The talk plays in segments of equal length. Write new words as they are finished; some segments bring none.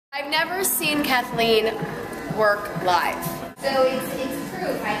I've never seen Kathleen work live. So it's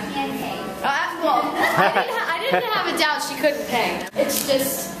proof I can paint. Well, I didn't have a doubt she couldn't paint. It's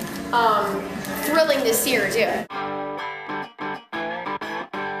just thrilling to see her do it.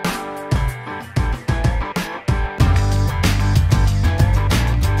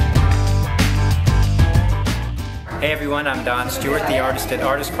 Hey everyone, I'm Don Stewart, the artist at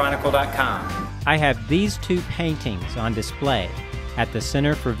ArtistChronicle.com. I have these two paintings on display at the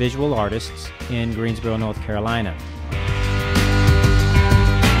Center for Visual Artists in Greensboro, North Carolina.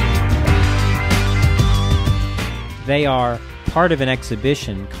 They are part of an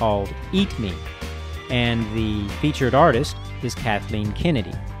exhibition called Eat Me, and the featured artist is Kathleen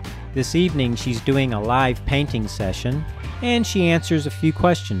Kennedy. This evening she's doing a live painting session, and she answers a few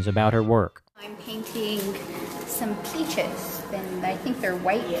questions about her work. I'm painting some peaches, and I think they're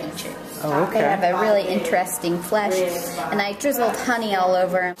white peaches. Oh, okay. They have a really interesting flesh, and I drizzled honey all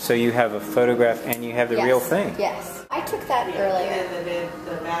over them. So you have a photograph and you have the real thing? Yes. I took that earlier.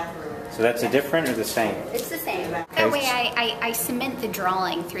 So that's a different or the same? It's the same. That way I cement the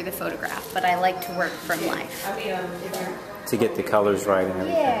drawing through the photograph, but I like to work from life. To get the colors right and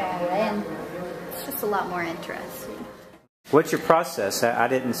everything. Yeah, and it's just a lot more interesting. What's your process? I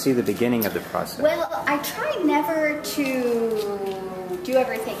didn't see the beginning of the process. Well, I try never to do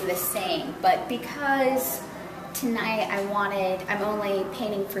everything the same, but because tonight I'm only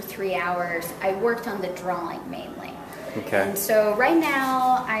painting for 3 hours, I worked on the drawing mainly. Okay. And so right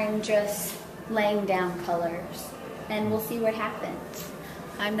now I'm just laying down colors, and we'll see what happens.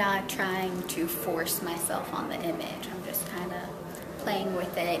 I'm not trying to force myself on the image. I'm just kind of playing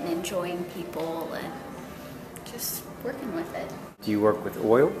with it and enjoying people and just working with it. Do you work with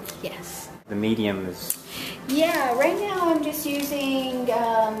oil? Yes. The medium is... Yeah, right now I'm just using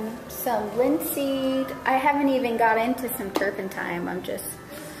some linseed. I haven't even got into some turpentine.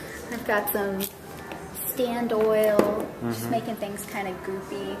 I've got some stand oil, just making things kind of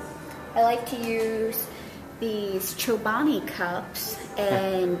goopy. I like to use these Chobani cups,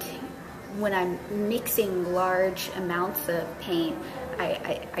 and when I'm mixing large amounts of paint,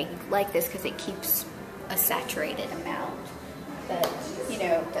 I like this because it keeps a saturated amount that, you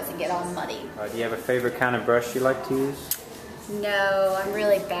know, doesn't get all muddy. Do you have a favorite kind of brush you like to use? No, I'm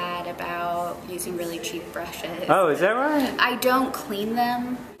really bad about using really cheap brushes. Oh, is that right? I don't clean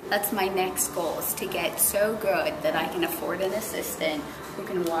them. That's my next goal, is to get so good that I can afford an assistant who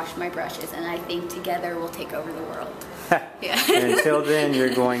can wash my brushes, and I think together we'll take over the world. Yeah. And until then,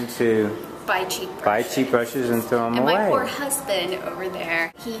 you're going to buy cheap brushes. Buy cheap brushes and throw them away. And my poor husband over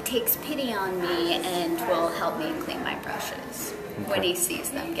there, he takes pity on me and will help me clean my brushes when he sees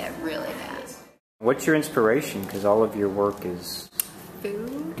them get really bad. What's your inspiration? Because all of your work is...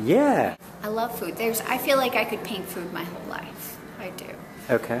 Food? Yeah. I love food. I feel like I could paint food my whole life. I do.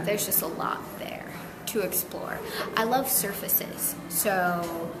 Okay. There's just a lot there to explore. I love surfaces,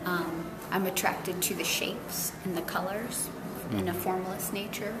 so I'm attracted to the shapes and the colors in a formalist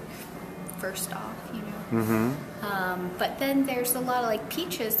nature, first off, you know. But then there's a lot of, like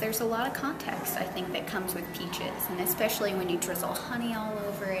peaches, there's a lot of context, I think, that comes with peaches, and especially when you drizzle honey all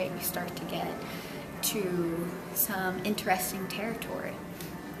over it, you start to get to some interesting territory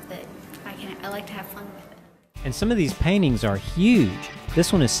that I like to have fun with it. And some of these paintings are huge.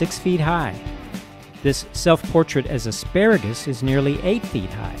 This one is 6 feet high. This self-portrait as asparagus is nearly 8 feet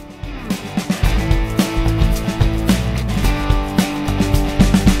high.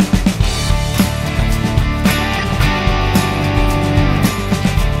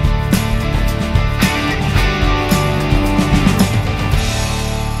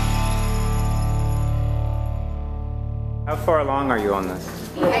 How far along are you on this?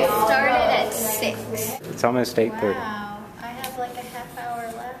 I started at 6. It's almost 8:30. Wow, I have like a half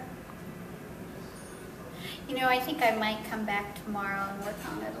hour left. You know, I think I might come back tomorrow and work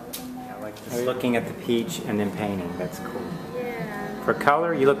on it a little more. I like this. Looking at the peach and then painting. That's cool. Yeah. For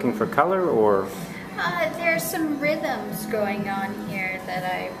color? You looking for color or? There's some rhythms going on here that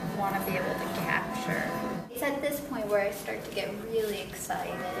I want to be able to capture. It's at this point where I start to get really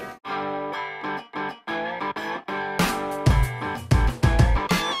excited.